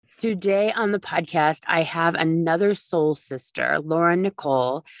Today on the podcast, I have another soul sister, Lauren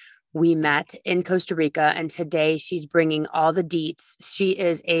Nicole. We met in Costa Rica, and today she's bringing all the deets. She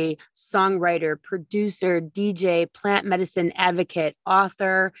is a songwriter, producer, DJ, plant medicine advocate,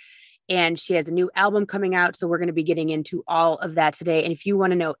 author, and she has a new album coming out. So we're going to be getting into all of that today. And if you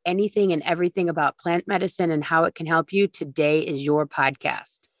want to know anything and everything about plant medicine and how it can help you, today is your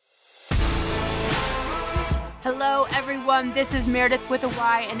podcast. Hello, everyone. This is Meredith with a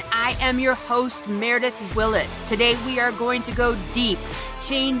Y, and I am your host, Meredith Willits. Today, we are going to go deep,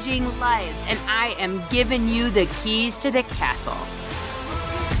 changing lives, and I am giving you the keys to the castle.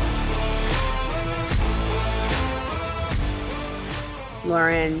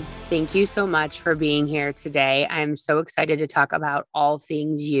 Lauren, thank you so much for being here today. I'm so excited to talk about all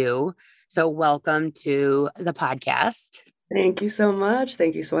things you. So welcome to the podcast. Thank you so much.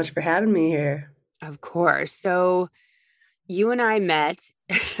 Thank you so much for having me here. Of course. So you and I met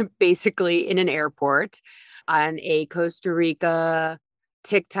basically in an airport on a Costa Rica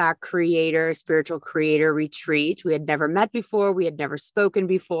TikTok creator, spiritual creator retreat. We had never met before. We had never spoken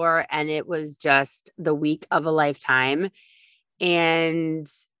before. And it was just the week of a lifetime. And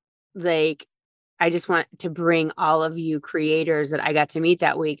I just want to bring all of you creators that I got to meet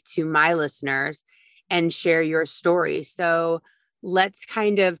that week to my listeners and share your stories. So let's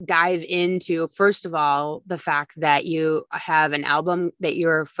kind of dive into, first of all, the fact that you have an album that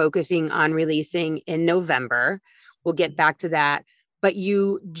you're focusing on releasing in November. We'll get back to that. But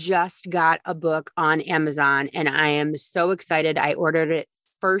you just got a book on Amazon, and I am so excited. I ordered it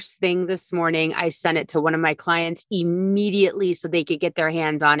first thing this morning. I sent it to one of my clients immediately so they could get their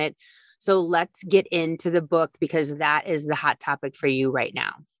hands on it. So let's get into the book because that is the hot topic for you right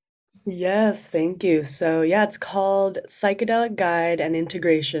now. Yes, thank you. So it's called Psychedelic Guide and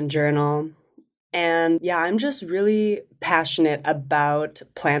Integration Journal. And I'm just really passionate about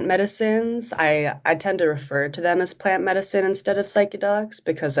plant medicines. I tend to refer to them as plant medicine instead of psychedelics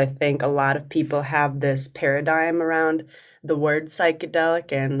because I think a lot of people have this paradigm around the word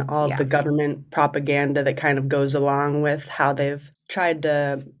psychedelic and all of the government propaganda that kind of goes along with how they've tried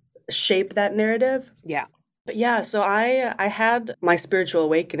to shape that narrative. Yeah. But so I had my spiritual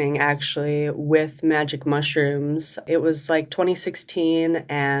awakening actually with magic mushrooms. It was like 2016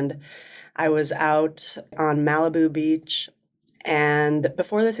 and I was out on Malibu Beach. And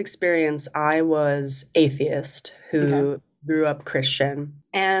before this experience, I was atheist who grew up Christian.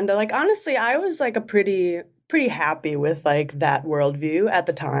 And honestly, I was pretty happy with that worldview at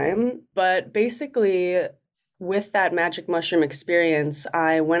the time. But basically with that magic mushroom experience,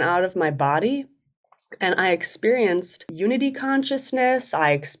 I went out of my body. And I experienced unity consciousness.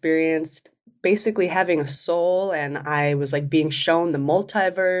 I experienced basically having a soul, and I was being shown the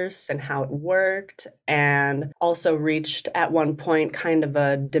multiverse and how it worked, and also reached at one point kind of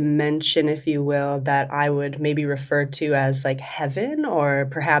a dimension, if you will, that I would maybe refer to as heaven, or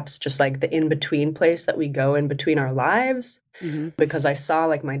perhaps just the in-between place that we go in between our lives. Mm-hmm. Because I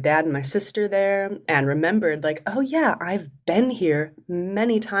saw my dad and my sister there and remembered oh yeah, I've been here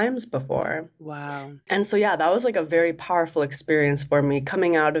many times before. Wow. And so that was a very powerful experience for me.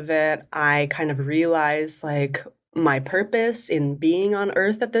 Coming out of it, I kind of realized my purpose in being on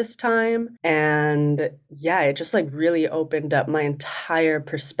earth at this time. And it just really opened up my entire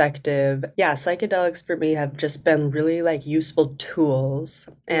perspective. Psychedelics for me have just been really useful tools.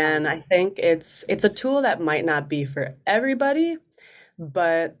 And I think it's a tool that might not be for everybody,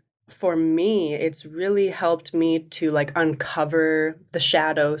 but for me, it's really helped me to uncover the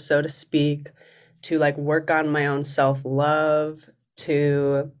shadow, so to speak, to work on my own self-love,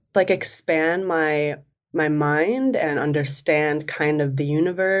 to expand my mind and understand kind of the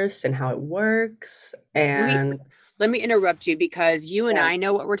universe and how it works. And let me interrupt you because you and I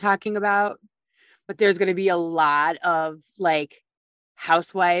know what we're talking about, but there's going to be a lot of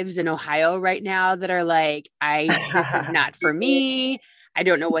housewives in Ohio right now that are this is not for me. I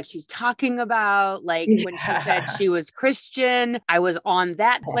don't know what she's talking about. When she said she was Christian, I was on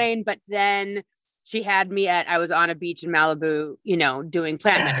that plane, but then she had me I was on a beach in Malibu, doing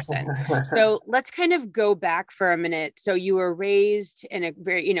plant medicine. So let's kind of go back for a minute. So you were raised in a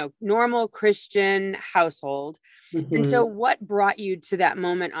very, normal Christian household. Mm-hmm. And so what brought you to that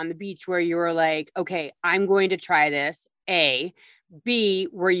moment on the beach where you were okay, I'm going to try this? A. B,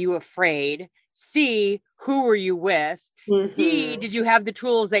 were you afraid? C, who were you with? Mm-hmm. D, did you have the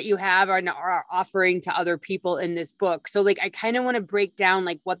tools that you have and are offering to other people in this book? So I kind of want to break down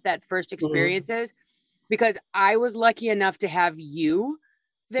what that first experience is, because I was lucky enough to have you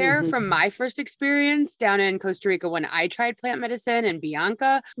there Mhm. from my first experience down in Costa Rica when I tried plant medicine and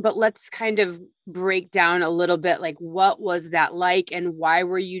Bianca, but let's kind of break down a little bit like what was that like and why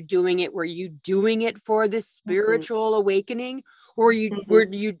were you doing it? Were you doing it for this Mhm. spiritual awakening, or were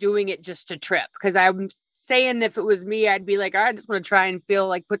Mhm. you doing it just to trip? Because I'm saying if it was me, I'd be like, I just want to try and feel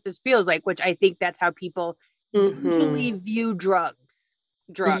like what this feels like, which I think that's how people usually Mhm. view drugs,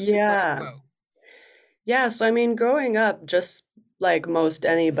 quote Yeah. unquote. Yeah, so I mean, growing up, just like most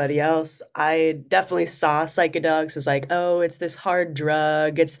anybody else, I definitely saw psychedelics as like, oh, it's this hard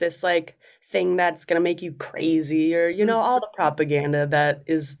drug. It's this like thing that's gonna make you crazy, or, all the propaganda that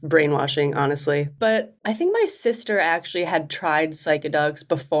is brainwashing, honestly. But I think my sister actually had tried psychedelics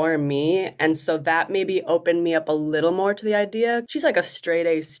before me, and so that maybe opened me up a little more to the idea. She's like a straight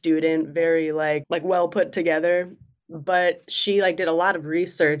A student, very like well put together, but she like did a lot of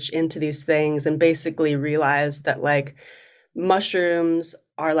research into these things and basically realized that like mushrooms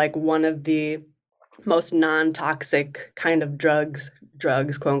are like one of the most non-toxic kind of drugs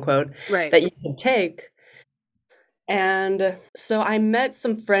quote unquote Right. that you can take. And so I met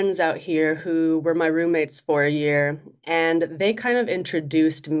some friends out here who were my roommates for a year, and they kind of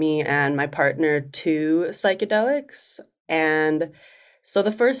introduced me and my partner to psychedelics. And so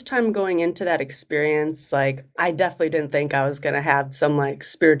the first time going into that experience, like I definitely didn't think I was going to have some like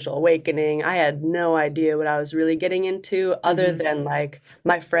spiritual awakening. I had no idea what I was really getting into other Mm-hmm. than like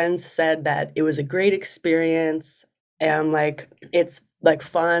my friends said that it was a great experience and like it's like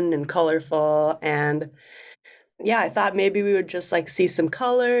fun and colorful, and yeah, I thought maybe we would just like see some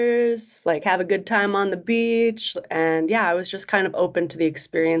colors, like have a good time on the beach. And yeah, I was just kind of open to the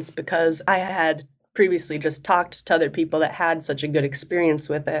experience because I had previously just talked to other people that had such a good experience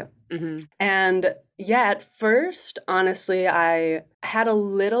with it. Mm-hmm. And yeah, at first, honestly, I had a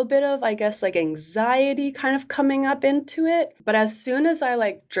little bit of, I guess, like anxiety kind of coming up into it. But as soon as I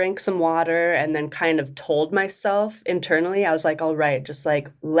like drank some water and then kind of told myself internally, I was like, all right, just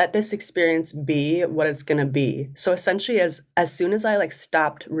like let this experience be what it's gonna be. So essentially, as soon as I like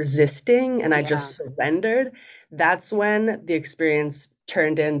stopped resisting and I Yeah. just surrendered, that's when the experience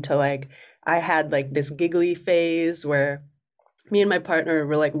turned into like I had like this giggly phase where me and my partner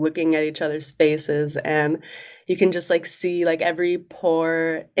were like looking at each other's faces, and you can just like see like every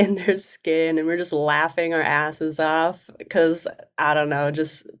pore in their skin, and we're just laughing our asses off because I don't know,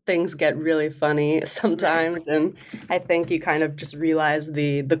 just things get really funny Right. sometimes. And I think you kind of just realize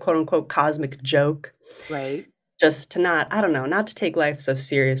the quote unquote cosmic joke, Right. just to not, I don't know, not to take life so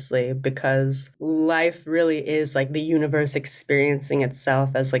seriously, because life really is like the universe experiencing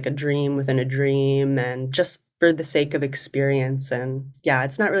itself as like a dream within a dream, and just for the sake of experience. And yeah,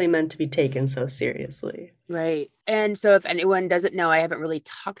 it's not really meant to be taken so seriously. Right. And so, if anyone doesn't know, I haven't really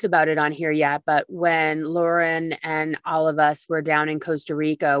talked about it on here yet, but when Lauren and all of us were down in Costa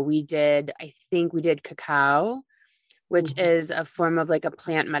Rica, I think we did cacao, which Mhm. is a form of like a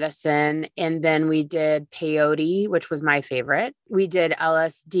plant medicine. And then we did peyote, which was my favorite. We did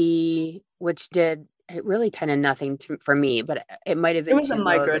LSD, which did it really kind of nothing for me, but it might have It been was a too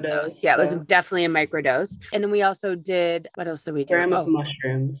low of a dose. microdose, Yeah, it was so definitely a microdose. And then we also did, what else did we do? gram of Oh,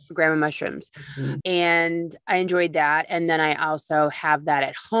 mushrooms. gram of mushrooms. Mhm. And I enjoyed that. And then I also have that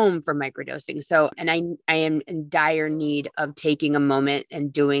at home for microdosing. So, and I am in dire need of taking a moment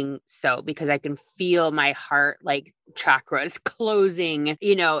and doing so because I can feel my heart like chakras closing,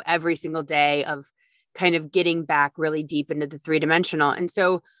 every single day of kind of getting back really deep into the three-dimensional. And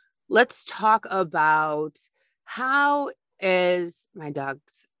so let's talk about how is my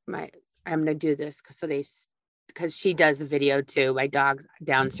dog's my I'm gonna do this because she does the video too. My dog's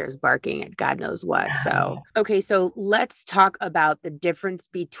downstairs barking at God knows what. So, okay, so let's talk about the difference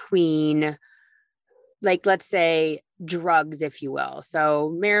between, like, let's say drugs, if you will.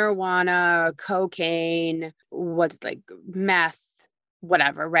 So, marijuana, cocaine, what's like meth,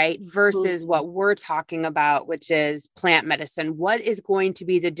 whatever, right? Versus Mhm. what we're talking about, which is plant medicine. What is going to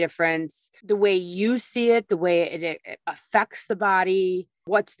be the difference, the way you see it, the way it affects the body?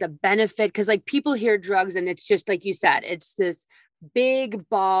 What's the benefit? Because, like, people hear drugs and it's just like you said, it's this big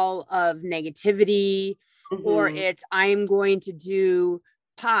ball of negativity, or Mhm. it's I'm going to do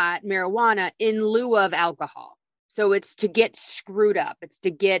pot, marijuana in lieu of alcohol. So it's to get screwed up, it's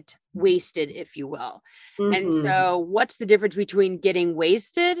to get wasted, if you will. And Mhm. so, what's the difference between getting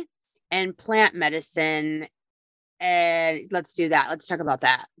wasted and plant medicine? And let's do that. Let's talk about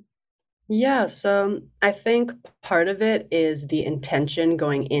that. Yeah, so I think part of it is the intention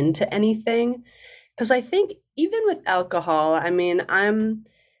going into anything. Because I think even with alcohol, I mean, I'm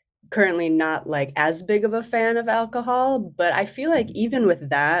currently not like as big of a fan of alcohol, but I feel like even with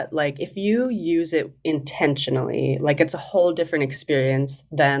that, like if you use it intentionally, like it's a whole different experience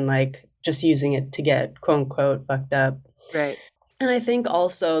than like just using it to get quote unquote fucked up. Right. And I think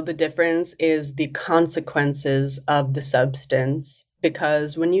also the difference is the consequences of the substance.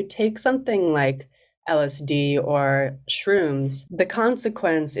 Because when you take something like LSD or shrooms, the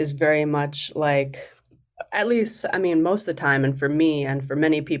consequence is very much like, at least, I mean, most of the time, and for me and for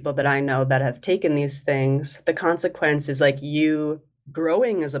many people that I know that have taken these things, the consequence is like you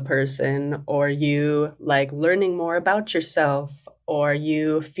growing as a person, or you like learning more about yourself, or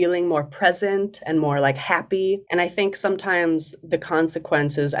you feeling more present and more like happy. And I think sometimes the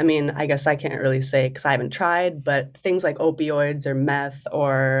consequences, I mean, I guess I can't really say because I haven't tried, but things like opioids or meth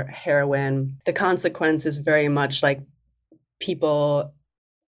or heroin, the consequence is very much like people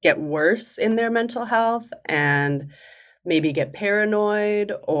get worse in their mental health and maybe get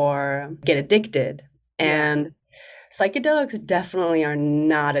paranoid or get addicted. Yeah. And psychedelics definitely are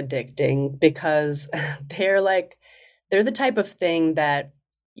not addicting because they're like, they're the type of thing that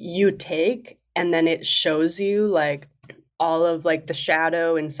you take and then it shows you like all of like the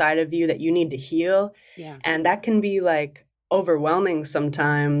shadow inside of you that you need to heal. Yeah. And that can be like overwhelming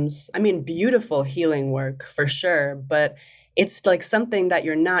sometimes. I mean, beautiful healing work for sure, but it's like something that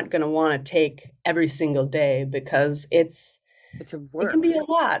you're not going to want to take every single day because It's a it can work. be a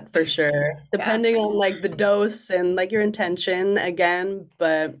lot for sure, Yeah. depending on like the dose and like your intention again.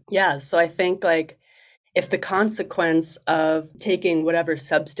 But yeah, so I think like if the consequence of taking whatever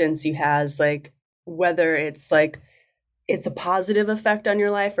substance you has, like whether it's like it's a positive effect on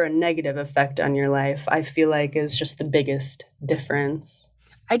your life or a negative effect on your life, I feel like is just the biggest difference.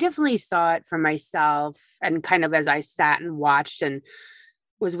 I definitely saw it for myself, and kind of as I sat and watched and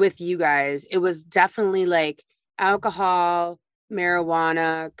was with you guys, it was definitely like alcohol,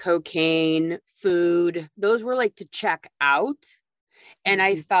 marijuana, cocaine, food. Those were like to check out. And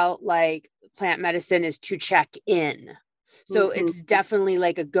I Mhm. felt like plant medicine is to check in. So Mhm. it's definitely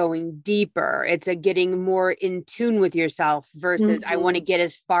like a going deeper. It's a getting more in tune with yourself versus I want to Mhm. get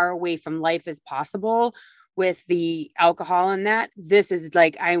as far away from life as possible with the alcohol and that. This is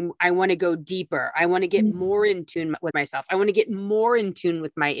like I want to go deeper. I want to get more in tune with myself. I want to get more in tune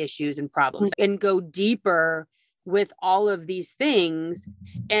with my issues and problems and go deeper with all of these things.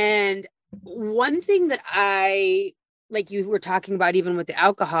 And one thing that I, like you were talking about even with the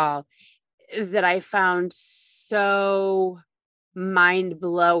alcohol, that I found so mind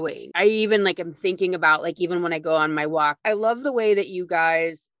blowing. I even like am thinking about like even when I go on my walk, I love the way that you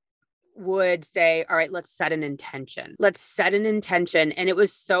guys would say, all right, let's set an intention. Let's set an intention. And it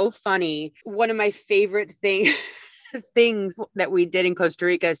was so funny. One of my favorite things that we did in Costa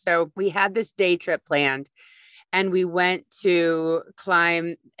Rica. So we had this day trip planned and we went to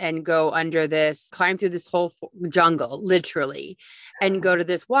climb and go under this, climb through this whole jungle, literally, and go to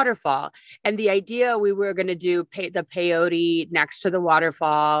this waterfall. And the idea, we were going to do the peyote next to the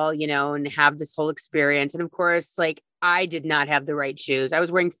waterfall, you know, and have this whole experience. And of course, like I did not have the right shoes. I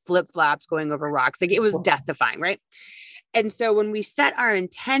was wearing flip flops going over rocks. Like it was death defying, right? And so when we set our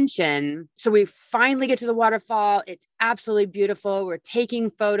intention, so we finally get to the waterfall, it's absolutely beautiful. We're taking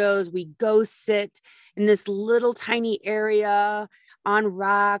photos. We go sit in this little tiny area on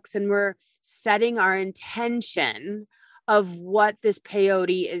rocks and we're setting our intention of what this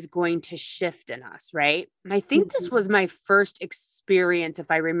peyote is going to shift in us, right? And I think this was my first experience, if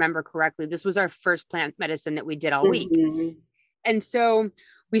I remember correctly. This was our first plant medicine that we did all week. Mhm. And so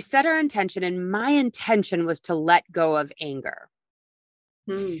we set our intention, and my intention was to let go of anger.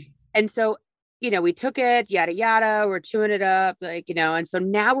 Mhm. And so, you know, we took it, yada, yada, we're chewing it up, like, you know, and so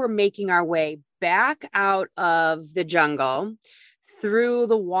now we're making our way back out of the jungle through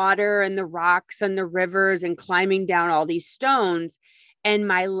the water and the rocks and the rivers and climbing down all these stones. And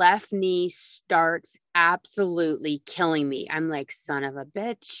my left knee starts absolutely killing me. I'm like, son of a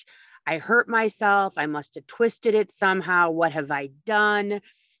bitch. I hurt myself. I must have twisted it somehow. What have I done?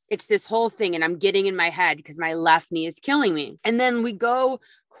 It's this whole thing. And I'm getting in my head because my left knee is killing me. And then we go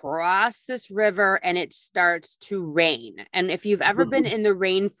cross this river and it starts to rain. And if you've ever been in the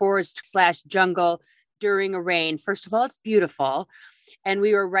rainforest/jungle during a rain, first of all, it's beautiful. And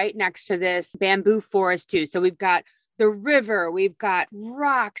we were right next to this bamboo forest too. So we've got the river, we've got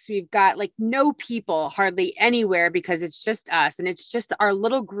rocks, we've got like no people hardly anywhere because it's just us and it's just our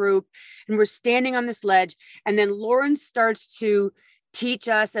little group. And we're standing on this ledge. And then Lauren starts to teach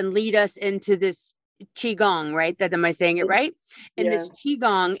us and lead us into this qigong, right? That, am I saying it right? In Yeah. this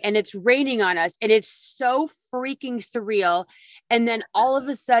qigong, and it's raining on us, and it's so freaking surreal. And then all of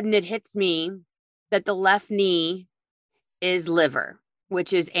a sudden, it hits me that the left knee is liver.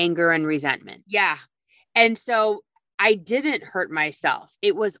 which is anger and resentment. Yeah. And so I didn't hurt myself.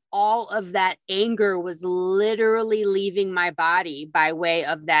 It was all of that anger was literally leaving my body by way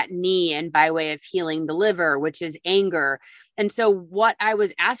of that knee and by way of healing the liver, which is anger. And so what I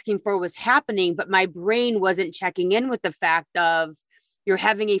was asking for was happening, but my brain wasn't checking in with the fact of you're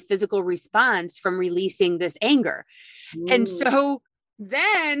having a physical response from releasing this anger. And so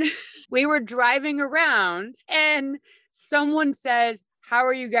then we were driving around and someone says, "How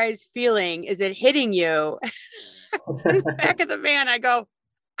are you guys feeling? Is it hitting you?" In the back of the van, I go,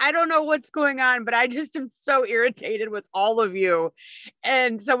 "I don't know what's going on, but I just am so irritated with all of you."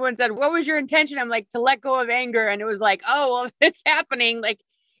 And someone said, "What was your intention?" I'm like, "To let go of anger." And it was like, "Oh, well, it's happening." Like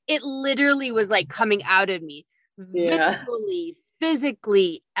it literally was like coming out of me visually,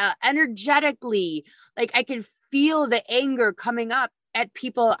 physically, energetically. Like I could feel the anger coming up at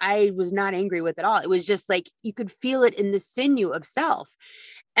people I was not angry with at all. It was just like you could feel it in the sinew of self.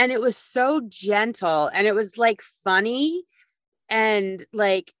 And it was so gentle and it was like funny and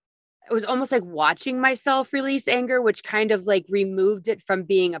like it was almost like watching myself release anger, which kind of like removed it from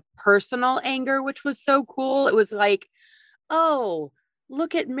being a personal anger, which was so cool. It was like, oh,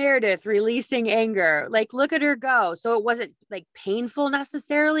 look at Meredith releasing anger. Like, look at her go. So it wasn't like painful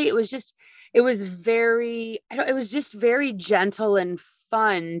necessarily. It was just, it was very, it was just very gentle and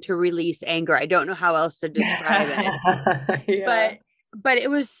fun to release anger. I don't know how else to describe it. Yeah. But it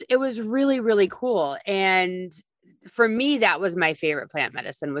was really, really cool. And for me, that was my favorite plant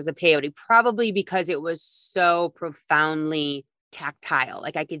medicine was a peyote, probably because it was so profoundly tactile.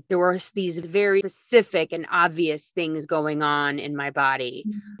 Like I could, there were these very specific and obvious things going on in my body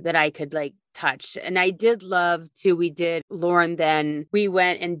that I could like touch. And I did love too. We did, Lauren, then we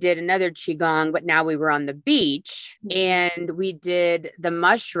went and did another Qigong, but now we were on the beach and we did the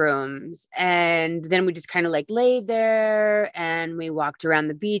mushrooms. And then we just kind of like lay there and we walked around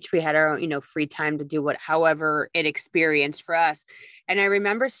the beach. We had our own, free time to do however it experienced for us. And I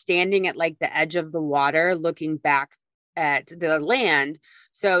remember standing at like the edge of the water, looking back at the land.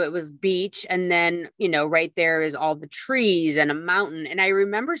 So it was beach. And then, right there is all the trees and a mountain. And I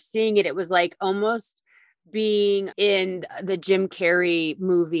remember seeing it. It was like almost being in the Jim Carrey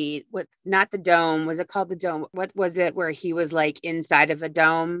movie with not the dome. Was it called the dome? What was it where he was like inside of a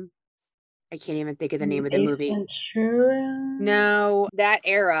dome? I can't even think of the name of the Ace movie. Ventura? No, that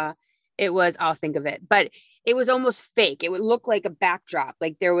era, it was, I'll think of it, but it was almost fake. It would look like a backdrop.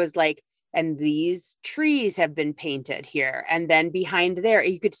 Like there was like, and these trees have been painted here. And then behind there,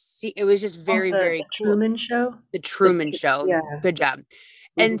 you could see, it was just very, very The cool. Truman Show? The Truman Show. Yeah. Good job.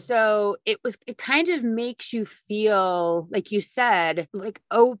 And so it kind of makes you feel, like you said, like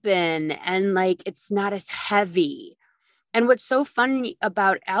open and like it's not as heavy. And what's so funny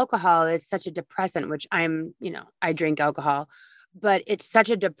about alcohol is such a depressant, which I drink alcohol, but it's such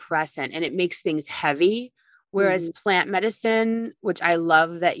a depressant and it makes things heavy. Whereas plant medicine, which I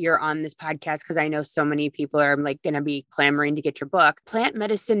love that you're on this podcast because I know so many people are like going to be clamoring to get your book. Plant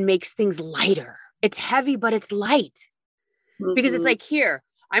medicine makes things lighter. It's heavy, but it's light because it's like, here,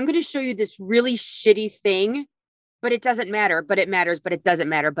 I'm going to show you this really shitty thing, but it doesn't matter, but it matters, but it doesn't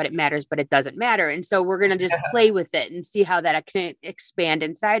matter, but it matters, but it doesn't matter. And so we're going to just play with it and see how that can expand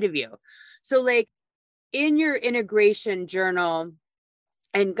inside of you. So like in your integration journal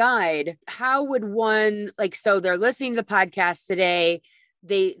and guide, how would one like, so they're listening to the podcast today.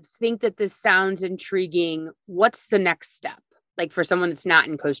 They think that this sounds intriguing. What's the next step? Like for someone that's not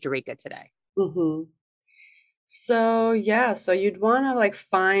in Costa Rica today? So you'd want to like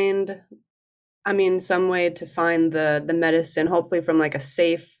find, some way to find the medicine, hopefully from like a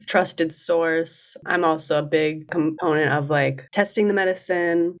safe, trusted source. I'm also a big component of like testing the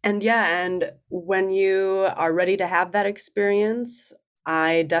medicine. And when you are ready to have that experience,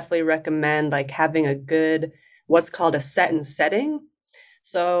 I definitely recommend like having a good, what's called a set and setting.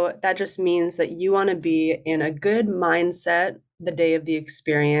 So that just means that you want to be in a good mindset the day of the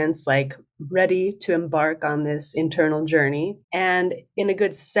experience, like ready to embark on this internal journey and in a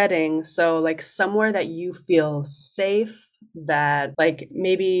good setting. So, like somewhere that you feel safe, that like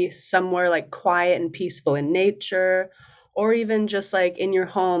maybe somewhere like quiet and peaceful in nature, or even just like in your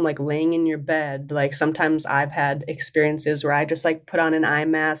home, like laying in your bed. Like sometimes I've had experiences where I just like put on an eye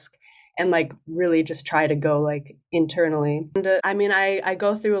mask and like really just try to go like internally. And I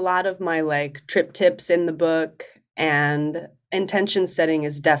go through a lot of my like trip tips in the book, and intention setting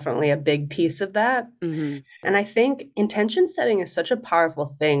is definitely a big piece of that. And I think intention setting is such a powerful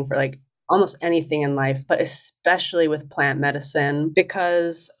thing for like almost anything in life, but especially with plant medicine,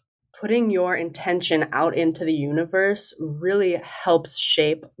 because putting your intention out into the universe really helps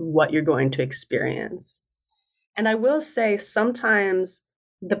shape what you're going to experience. And I will say sometimes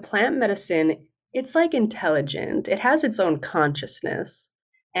the plant medicine, it's like intelligent. It has its own consciousness.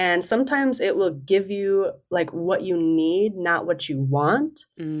 And sometimes it will give you like what you need, not what you want.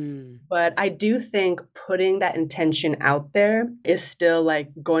 Mm. But I do think putting that intention out there is still like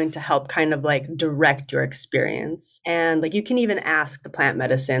going to help kind of like direct your experience. And like you can even ask the plant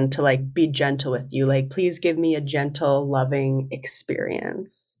medicine to like be gentle with you, like, please give me a gentle, loving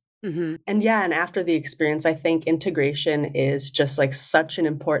experience. Hmm. And yeah, and after the experience, I think integration is just like such an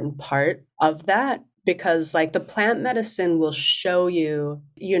important part of that because like the plant medicine will show you,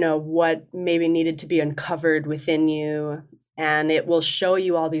 you know, what maybe needed to be uncovered within you. And it will show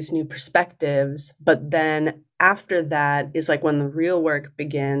you all these new perspectives. But then after that is like when the real work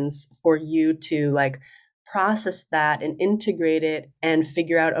begins for you to like process that and integrate it and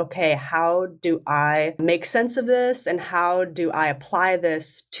figure out, okay, how do I make sense of this and how do I apply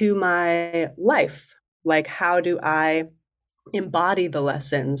this to my life? Like, how do I embody the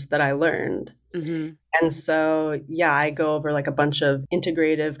lessons that I learned? Hmm. And so, yeah, I go over like a bunch of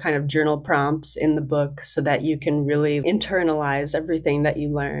integrative kind of journal prompts in the book so that you can really internalize everything that you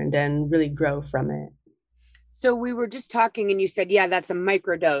learned and really grow from it. So we were just talking and you said, yeah, that's a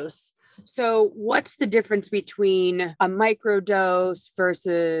microdose. So what's the difference between a microdose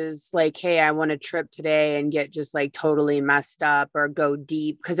versus like, hey, I want to trip today and get just like totally messed up or go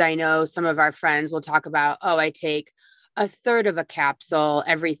deep? Because I know some of our friends will talk about, oh, I take a third of a capsule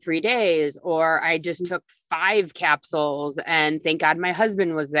every 3 days, or I just took 5 capsules and thank God my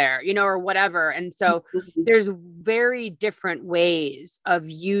husband was there, or whatever. And so there's very different ways of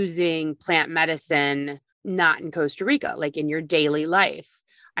using plant medicine, not in Costa Rica, like in your daily life.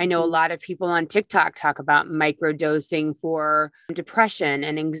 I know a lot of people on TikTok talk about microdosing for depression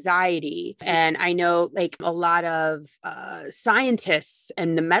and anxiety. And I know like a lot of scientists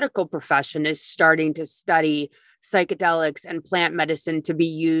and the medical profession is starting to study psychedelics and plant medicine to be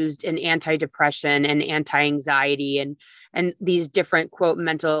used in anti-depression and anti-anxiety and these different quote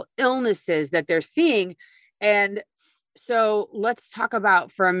mental illnesses that they're seeing. And so let's talk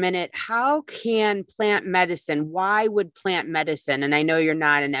about for a minute, how can plant medicine, why would plant medicine, and I know you're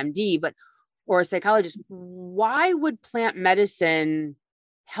not an MD, but or a psychologist, why would plant medicine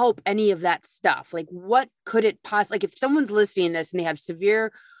help any of that stuff? Like what could it possibly, like if someone's listening to this and they have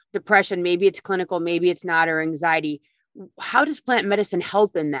severe depression, maybe it's clinical, maybe it's not, or anxiety, how does plant medicine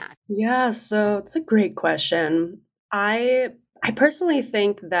help in that? Yeah, so it's a great question. I personally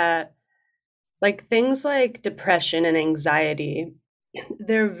think that like things like depression and anxiety,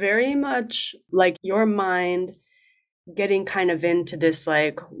 they're very much like your mind getting kind of into this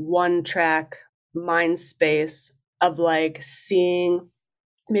like one track mind space of like seeing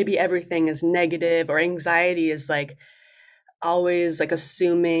maybe everything is negative or anxiety is like always like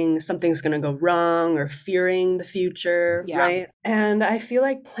assuming something's going to go wrong or fearing the future, Yeah. right? And I feel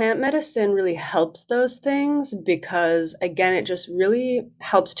like plant medicine really helps those things because, again, it just really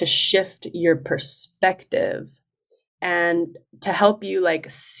helps to shift your perspective and to help you like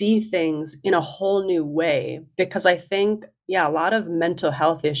see things in a whole new way. Because I think, yeah, a lot of mental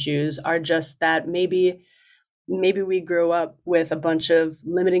health issues are just that maybe we grew up with a bunch of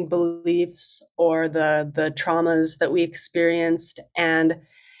limiting beliefs or the traumas that we experienced and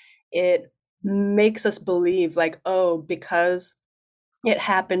it makes us believe like, oh, because it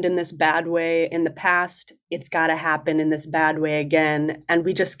happened in this bad way in the past, it's got to happen in this bad way again, and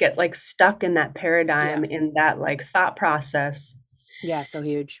we just get like stuck in that Yeah. paradigm, in that like thought process. Yeah. So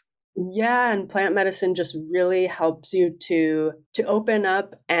huge. Yeah, and plant medicine just really helps you to open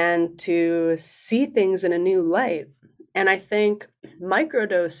up and to see things in a new light. And I think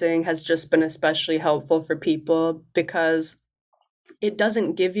microdosing has just been especially helpful for people because it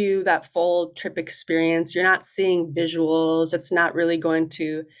doesn't give you that full trip experience. You're not seeing visuals. It's not really going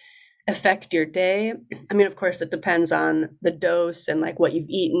to affect your day. I mean, of course, it depends on the dose and like what you've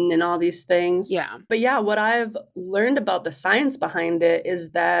eaten and all these things. Yeah. But yeah, what I've learned about the science behind it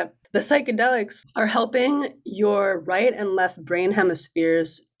is that the psychedelics are helping your right and left brain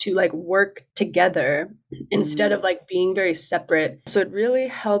hemispheres to like work together instead of Mm. like being very separate. So it really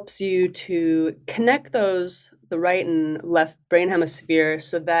helps you to connect the right and left brain hemisphere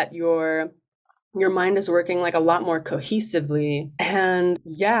so that your mind is working like a lot more cohesively. And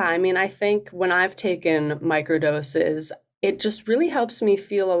yeah, I mean, I think when I've taken microdoses, it just really helps me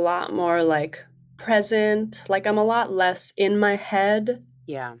feel a lot more like present, like I'm a lot less in my head.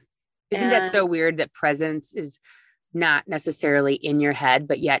 Yeah. Isn't that And so weird that presence is not necessarily in your head,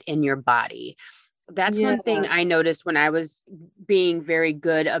 but yet in your body? That's yeah, one thing I noticed when I was being very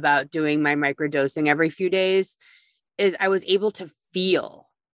good about doing my microdosing every few days is I was able to feel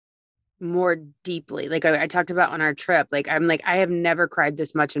more deeply. Like I talked about on our trip, like I'm like, I have never cried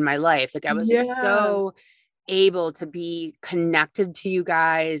this much in my life. Like I was Yeah. so able to be connected to you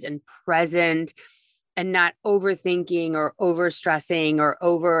guys and present and not overthinking or overstressing or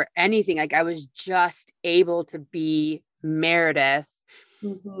over anything. Like I was just able to be Meredith,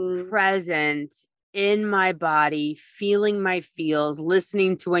 Hmm. present in my body, feeling my feels,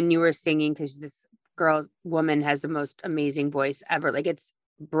 listening to when you were singing, because this woman has the most amazing voice ever. Like it's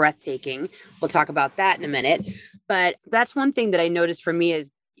breathtaking. We'll talk about that in a minute. But that's one thing that I noticed for me is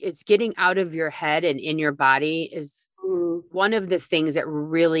it's getting out of your head and in your body is Mm. one of the things that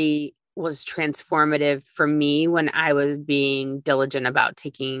really was transformative for me when I was being diligent about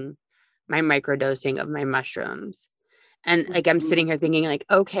taking my microdosing of my mushrooms. And like I'm sitting here thinking, like,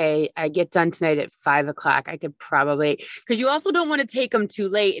 okay, I get done tonight at 5 o'clock. I could probably, because you also don't want to take them too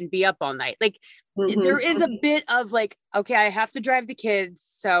late and be up all night. Like there is a Hmm. bit of like, okay, I have to drive the kids,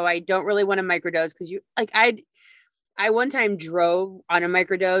 so I don't really want to microdose because you like I one time drove on a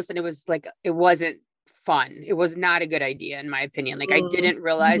microdose and it was like it wasn't fun. It was not a good idea in my opinion. Like I Mm. didn't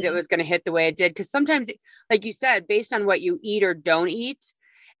realize it was going to hit the way it did because sometimes like you said based on what you eat or don't eat,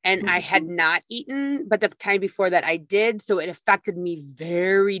 and I had Mhm. not eaten, but the time before that I did, so it affected me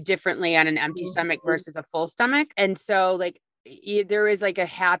very differently on an empty stomach Mhm. versus a full stomach. And so like there is like a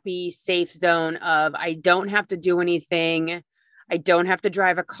happy safe zone of I don't have to do anything, I don't have to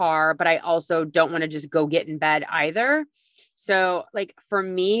drive a car, but I also don't want to just go get in bed either. So, like for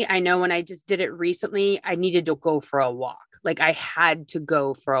me, I know when I just did it recently, I needed to go for a walk. Like I had to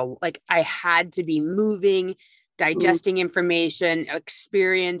go for a like I had to be moving, Mm. digesting information,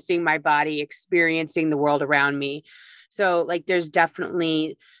 experiencing my body, experiencing the world around me. So, like there's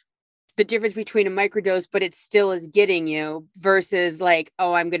definitely the difference between a microdose, but it still is getting you versus like,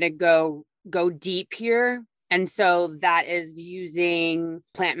 oh, I'm going to go deep here. And so that is using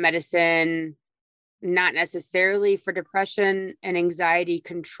plant medicine, not necessarily for depression and anxiety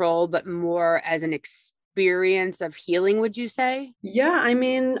control, but more as an experience of healing, would you say? Yeah, I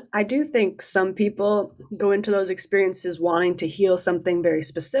mean, I do think some people go into those experiences wanting to heal something very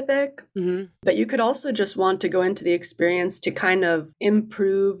specific, Mm-hmm. but you could also just want to go into the experience to kind of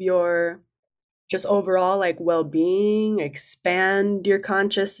improve your just overall like well-being, expand your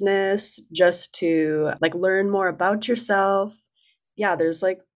consciousness, just to like learn more about yourself. Yeah, there's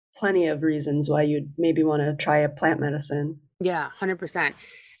like plenty of reasons why you'd maybe want to try a plant medicine. Yeah, 100%.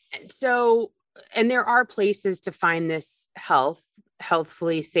 So, and there are places to find this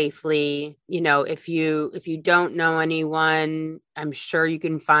healthfully, safely. You know, if you don't know anyone, I'm sure you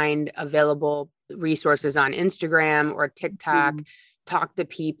can find available resources on Instagram or TikTok. Mhm. Talk to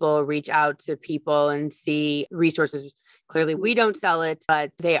people, reach out to people and see resources. Clearly we don't sell it,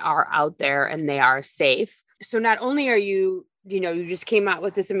 but they are out there and they are safe. So not only are you, you just came out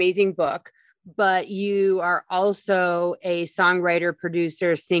with this amazing book, but you are also a songwriter,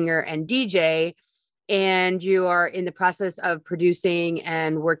 producer, singer, and DJ. And you are in the process of producing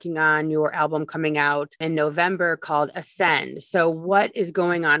and working on your album coming out in November called Ascend. So, what is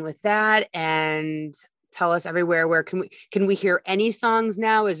going on with that? And tell us everywhere where can we hear any songs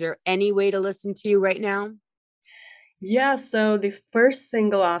now? Is there any way to listen to you right now? Yeah, so the first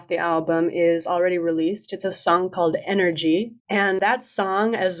single off the album is already released. It's a song called Energy. And that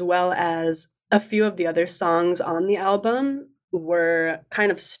song, as well as a few of the other songs on the album, were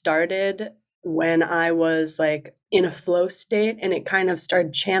kind of started when I was like in a flow state and it kind of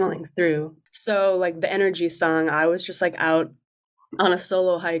started channeling through. So, like the Energy song, I was just like out on a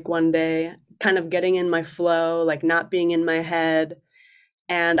solo hike one day, kind of getting in my flow, like not being in my head,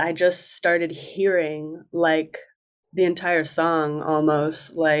 and I just started hearing like the entire song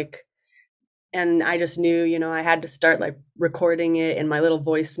almost like, and I just knew, I had to start like recording it in my little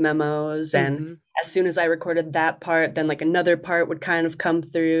voice memos, and Mm-hmm. as soon as I recorded that part, then like another part would kind of come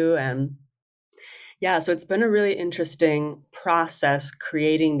through. And yeah, so it's been a really interesting process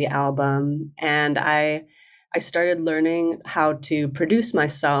creating the album, and I started learning how to produce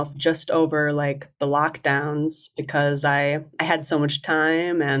myself just over like the lockdowns because I had so much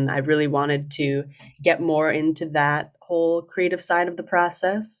time and I really wanted to get more into that whole creative side of the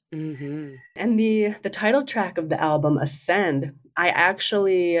process. Mm-hmm. And the title track of the album, Ascend, I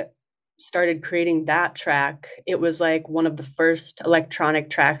actually started creating that track. It was like one of the first electronic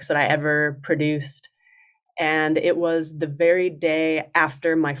tracks that I ever produced, and it was the very day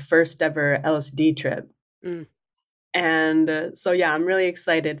after my first ever LSD trip. Mm. And so yeah, I'm really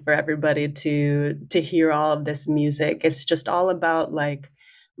excited for everybody to hear all of this music. It's just all about like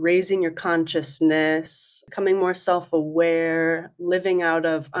raising your consciousness, becoming more self-aware, living out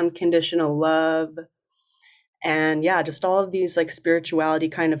of unconditional love, And yeah, just all of these like spirituality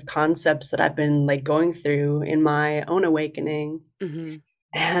kind of concepts that I've been like going through in my own awakening. Hmm.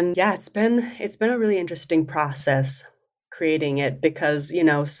 And yeah, it's been a really interesting process creating it because,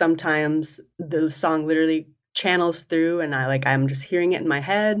 sometimes the song literally channels through and I'm just hearing it in my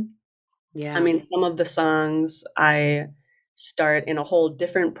head. I Yeah. mean, some of the songs I start in a whole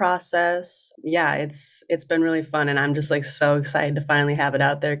different process. Yeah, it's been really fun and I'm just like so excited to finally have it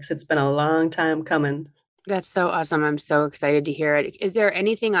out there because it's been a long time coming. That's so awesome. I'm so excited to hear it. Is there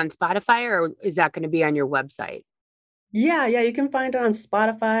anything on Spotify or is that going to be on your website? Yeah, yeah, you can find it on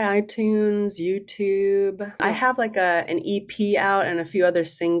Spotify, iTunes, YouTube. I Cool. have like an EP out and a few other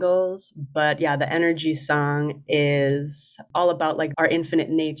singles, but yeah, the Energy song is all about like our infinite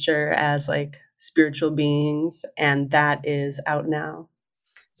nature as like spiritual beings, and that is out now.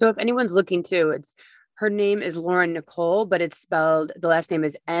 So if anyone's looking to, it's her name is Lauren Nicole, but it's spelled the last name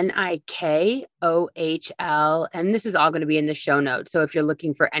is Nikohl. And this is all going to be in the show notes. So if you're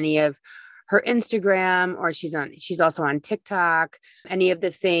looking for any of her Instagram or she's also on TikTok, any of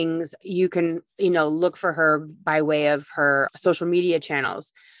the things you can, look for her by way of her social media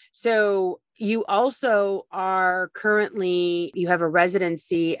channels. So you also are currently, you have a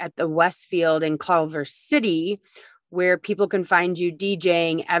residency at the Westfield in Culver City where people can find you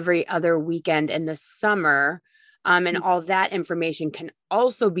DJing every other weekend in the summer. And all that information can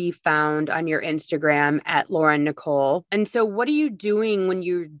also be found on your Instagram at Lauren Nicole. And so, what are you doing when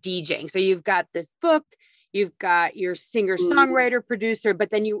you're DJing? So, you've got this book, you've got your singer Mhm, songwriter producer, but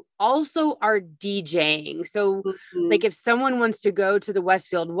then you also are DJing. So, mhm. like, if someone wants to go to the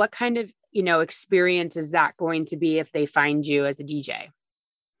Westfield, what kind of experience is that going to be if they find you as a DJ?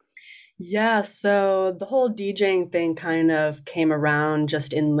 Yeah, so the whole DJing thing kind of came around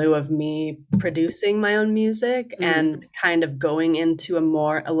just in lieu of me producing my own music Mm, and kind of going into a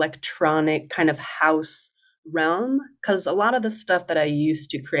more electronic kind of house realm. Because a lot of the stuff that I used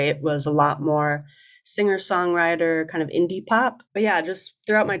to create was a lot more singer-songwriter, kind of indie pop. But yeah, just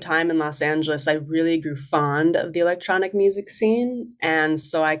throughout my time in Los Angeles, I really grew fond of the electronic music scene. And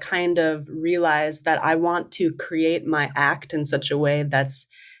so I kind of realized that I want to create my act in such a way that's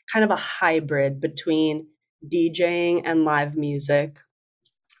kind of a hybrid between DJing and live music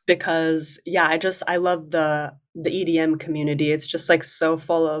because yeah, I love the EDM community. It's just like so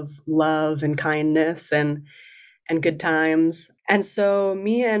full of love and kindness and good times. And so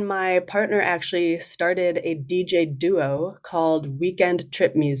me and my partner actually started a DJ duo called Weekend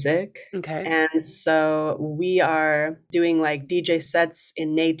Trip Music. okay. And so we are doing like DJ sets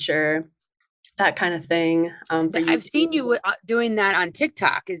in nature, that kind of thing, for I've seen YouTube. you doing that on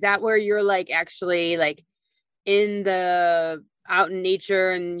TikTok. Is that where you're like actually like in the out in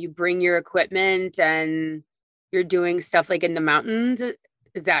nature and you bring your equipment and you're doing stuff like in the mountains?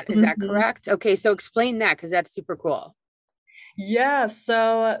 Is that Mhm. correct? Okay, so explain that because that's super cool. Yeah,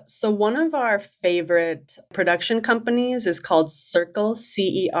 so one of our favorite production companies is called Circle,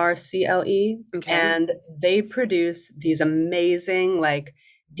 Cercle, Okay. and they produce these amazing like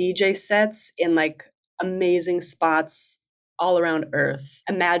DJ sets in like amazing spots all around Earth.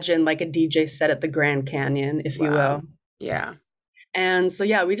 Imagine like a DJ set at the Grand Canyon, if you will. Wow. Yeah. And so,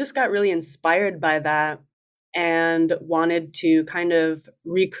 yeah, we just got really inspired by that and wanted to kind of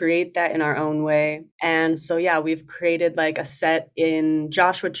recreate that in our own way. And so, yeah, we've created like a set in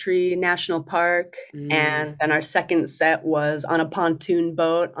Joshua Tree National Park. Mm, And then our second set was on a pontoon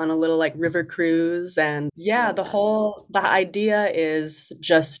boat on a little like river cruise. And I yeah, love that. the idea is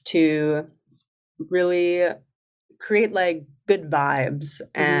just to really create like good vibes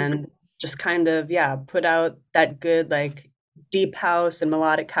Hmm. and just kind of yeah put out that good like deep house and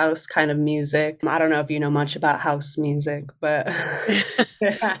melodic house kind of music. I don't know if you know much about house music, but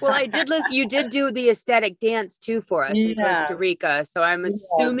Well, I did listen. You did do the ecstatic dance too for us in yeah, Costa Rica. So I'm yeah,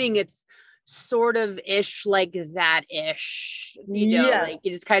 assuming it's sort of ish like that ish, like you yes,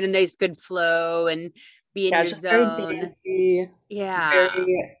 just kind of nice, good flow and be in yeah, it's your just very zone. dancey, Yeah.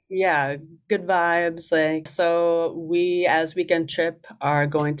 very yeah, good vibes. Like so we as Weekend Trip are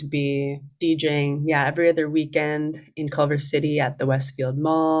going to be DJing yeah every other weekend in Culver City at the Westfield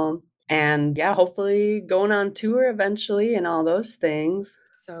Mall. And yeah, hopefully going on tour eventually and all those things.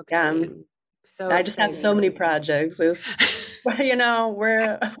 So Yeah, exciting. So I just have so exciting. many projects. It's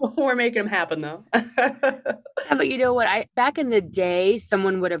we're we're making them happen though. Yeah, but you know what? I back in the day,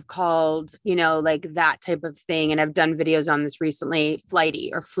 someone would have called, like that type of thing, and I've done videos on this recently, flighty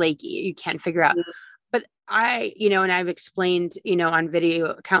or flaky. You can't figure out. But and I've explained, on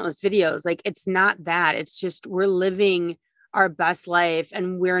video, countless videos, like it's not that. It's just we're living our best life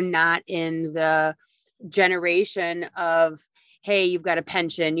and we're not in the generation of hey, you've got a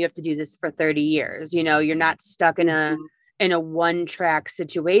pension, you have to do this for 30 years. You're not stuck in a Mhm. one track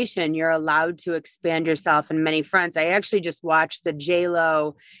situation. You're allowed to expand yourself in many fronts. I actually just watched the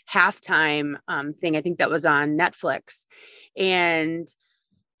J-Lo halftime thing. I think that was on Netflix. And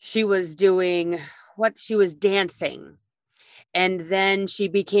she was doing she was dancing, and then she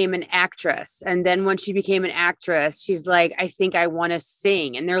became an actress. And then when she became an actress, she's like, I think I want to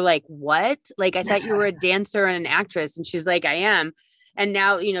sing. And they're like, what? Like, I thought you were a dancer and an actress. And she's like, I am. And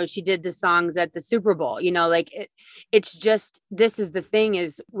now, she did the songs at the Super Bowl, like it's just, this is the thing,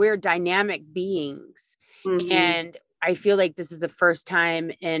 is we're dynamic beings. Mhm. And I feel like this is the first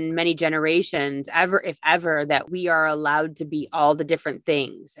time in many generations ever, if ever, that we are allowed to be all the different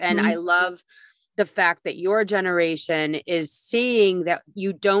things. And I Mhm. love the fact that your generation is seeing that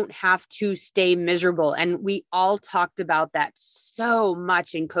you don't have to stay miserable. And we all talked about that so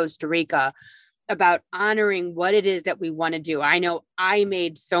much in Costa Rica, about honoring what it is that we want to do. I know I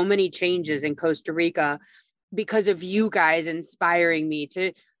made so many changes in Costa Rica because of you guys inspiring me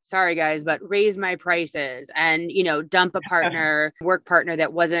to, sorry guys, but raise my prices and, dump a work partner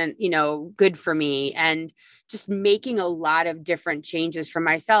that wasn't, good for me, and just making a lot of different changes for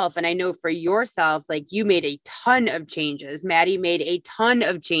myself. And I know for yourself, like, you made a ton of changes. Maddie made a ton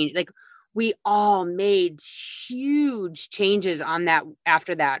of change. Like, we all made huge changes on that,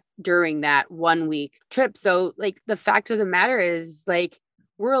 after that, during that 1 week trip. So, like, the fact of the matter is, like,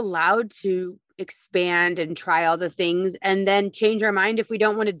 we're allowed to expand and try all the things and then change our mind if we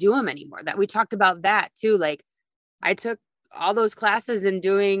don't want to do them anymore. That we talked about that too. Like, I took all those classes in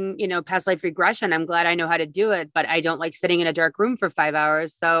doing, past life regression. I'm glad I know how to do it, but I don't like sitting in a dark room for 5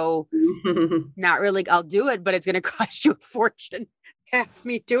 hours. So not really, I'll do it, but it's going to cost you a fortune. Have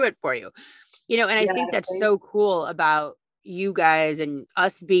me do it for you. And I Yeah, think I that's think so cool about you guys and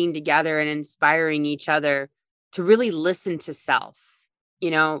us being together and inspiring each other to really listen to self,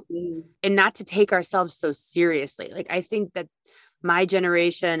 you know, mm, and not to take ourselves so seriously. Like, I think that my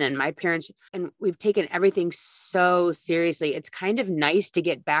generation and my parents, and we've taken everything so seriously. It's kind of nice to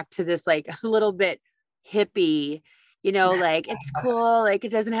get back to this, like, a little bit hippie, like, it's cool. Like,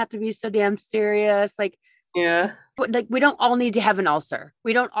 it doesn't have to be so damn serious. yeah. Like, we don't all need to have an ulcer.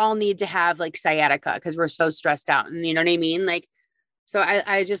 We don't all need to have like sciatica because we're so stressed out. And you know what I mean? Like, so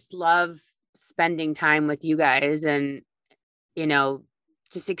I just love spending time with you guys, and, you know,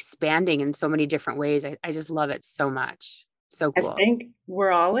 just expanding in so many different ways. I just love it so much. So I cool. think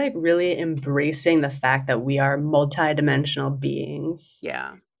we're all like really embracing the fact that we are multidimensional beings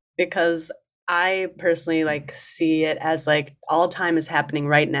Yeah. because I personally like see it as like all time is happening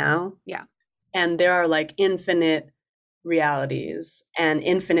right now, Yeah. and there are like infinite realities and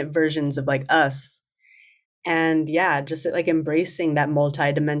infinite versions of like us. And yeah, just like embracing that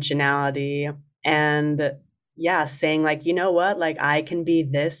multidimensionality and yeah, saying like, you know what, like I can be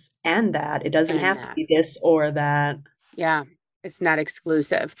this and that. It doesn't And have to that. be this or that. Yeah. It's not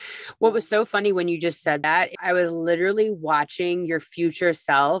exclusive. What was so funny when you just said that, I was literally watching your future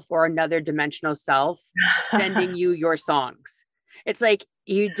self or another dimensional self sending you your songs. It's like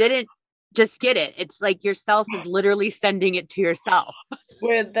you didn't just get it. It's like yourself is literally sending it to yourself.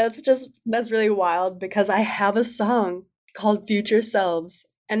 Wait, that's really wild because I have a song called Future Selves,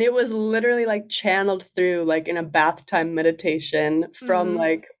 and it was literally like channeled through like in a bath time meditation from Mm-hmm.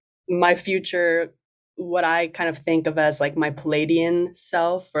 like my future, what I kind of think of as like my Palladian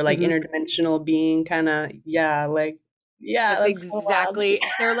self or like Mm-hmm. interdimensional being kind of, yeah, like, yeah, That's that's so wild. exactly.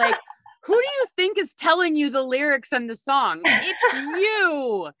 They're like, who do you think is telling you the lyrics and the songs? It's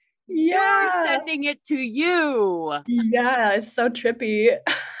you. You're Yeah, sending it to you. yeah, it's so trippy.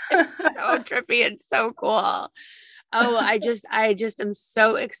 It's so trippy and so cool. Oh, I just am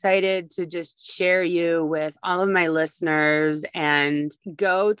so excited to just share you with all of my listeners, and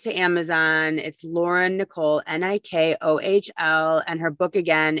go to Amazon. It's Lauren Nicohl, Nikohl, and her book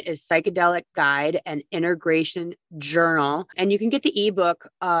again is Psychedelic Guide and Integration Journal. And you can get the ebook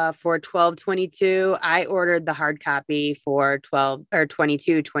for 12.22. I ordered the hard copy for 12 or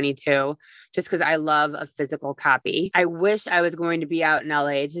 22.22 just because I love a physical copy. I wish I was going to be out in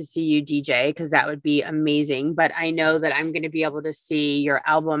LA to see you DJ because that would be amazing. But I know that I'm going to be able to see your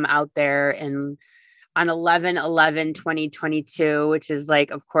album out there in on 11/11/2022, which is like,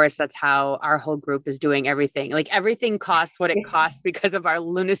 of course, that's how our whole group is doing everything. Like, everything costs what it costs because of our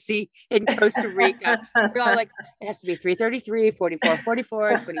lunacy in Costa Rica. We're all like, it has to be 333, 44,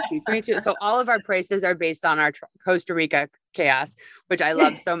 44, 22, 22. So all of our prices are based on our Costa Rica chaos, which I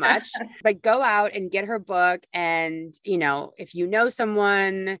love so much. But go out and get her book. And, if you know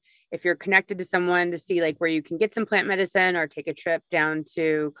someone, if you're connected to someone to see like where you can get some plant medicine or take a trip down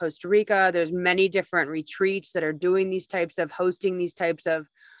to Costa Rica, there's many different retreats that are doing these types of hosting these types of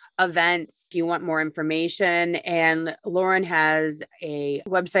events if you want more information. And Lauren has a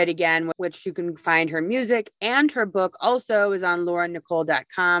website again, which you can find her music, and her book also is on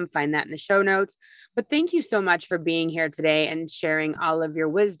laurennicole.com. Find that in the show notes. But thank you so much for being here today and sharing all of your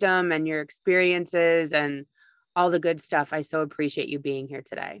wisdom and your experiences and all the good stuff. I so appreciate you being here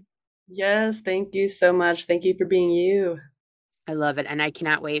today. Yes, thank you so much. Thank you for being you. I love it. And I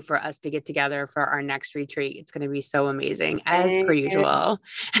cannot wait for us to get together for our next retreat. It's going to be so amazing, as per usual.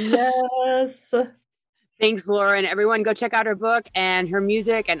 Yes. Thanks, Lauren. Everyone, go check out her book and her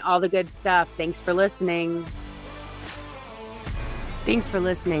music and all the good stuff. Thanks for listening. Thanks for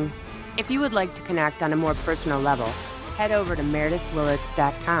listening. If you would like to connect on a more personal level, head over to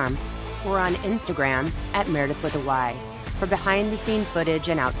meredithwillits.com or on Instagram at Meredith with a Y for behind-the-scene footage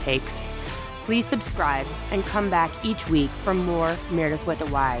and outtakes. Please subscribe and come back each week for more Meredith with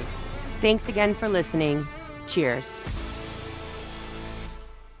a Y. Thanks again for listening. Cheers.